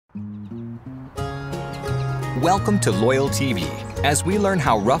Welcome to LoyalTV, as we learn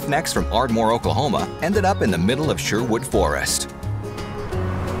how Roughnecks from Ardmore, Oklahoma ended up in the middle of Sherwood Forest.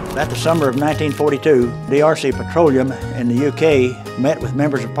 About the summer of 1942, DRC Petroleum in the UK met with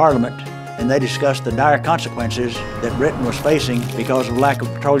members of Parliament, and they discussed the dire consequences that Britain was facing because of lack of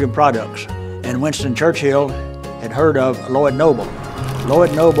petroleum products. And Winston Churchill had heard of Lloyd Noble.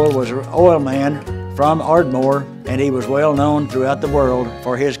 Lloyd Noble was an oil man from Ardmore, and he was well known throughout the world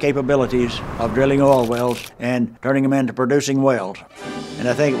for his capabilities of drilling oil wells and turning them into producing wells. And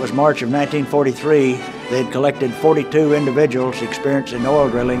I think it was March of 1943, they had collected 42 individuals experienced in oil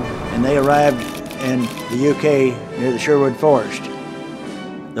drilling, and they arrived in the UK near the Sherwood Forest.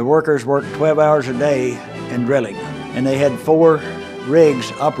 The workers worked 12 hours a day in drilling, and they had 4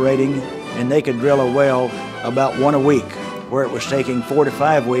 rigs operating, and they could drill a well about one a week, where it was taking 4 to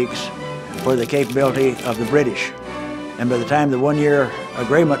 5 weeks for the capability of the British. And by the time the one-year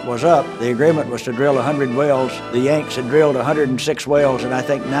agreement was up, the agreement was to drill 100 wells. The Yanks had drilled 106 wells, and I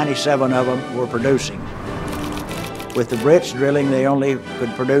think 97 of them were producing. With the Brits drilling, they only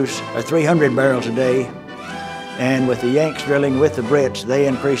could produce 300 barrels a day, and with the Yanks drilling with the Brits, they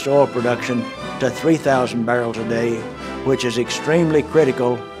increased oil production to 3,000 barrels a day, which is extremely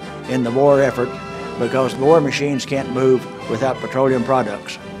critical in the war effort because the war machines can't move without petroleum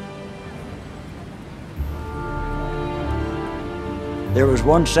products. There was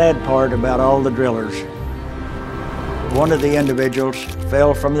one sad part about all the drillers. One of the individuals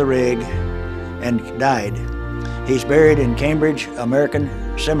fell from the rig and died. He's buried in Cambridge American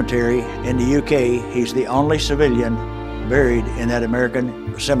Cemetery in the UK. He's the only civilian buried in that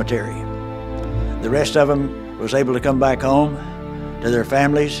American cemetery. The rest of them was able to come back home to their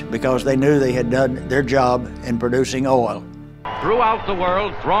families because they knew they had done their job in producing oil. Throughout the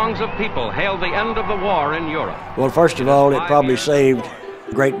world, throngs of people hailed the end of the war in Europe. Well, first of all, it probably saved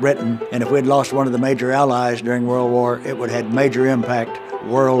Great Britain, and if we'd lost one of the major allies during World War, it would have had major impact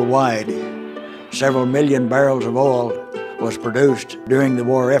worldwide. Several million barrels of oil was produced during the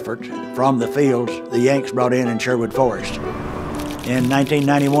war effort from the fields the Yanks brought in Sherwood Forest. In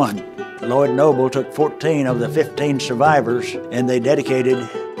 1991, Lloyd Noble took 14 of the 15 survivors, and they dedicated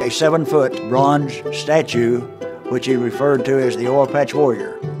a 7-foot bronze statue which he referred to as the Oil Patch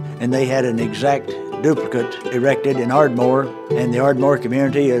Warrior. And they had an exact duplicate erected in Ardmore, and the Ardmore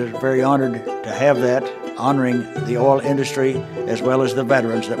community is very honored to have that, honoring the oil industry as well as the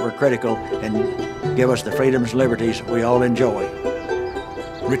veterans that were critical and give us the freedoms and liberties we all enjoy.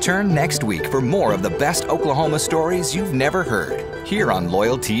 Return next week for more of the best Oklahoma stories you've never heard, here on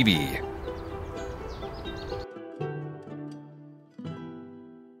LoyalTV.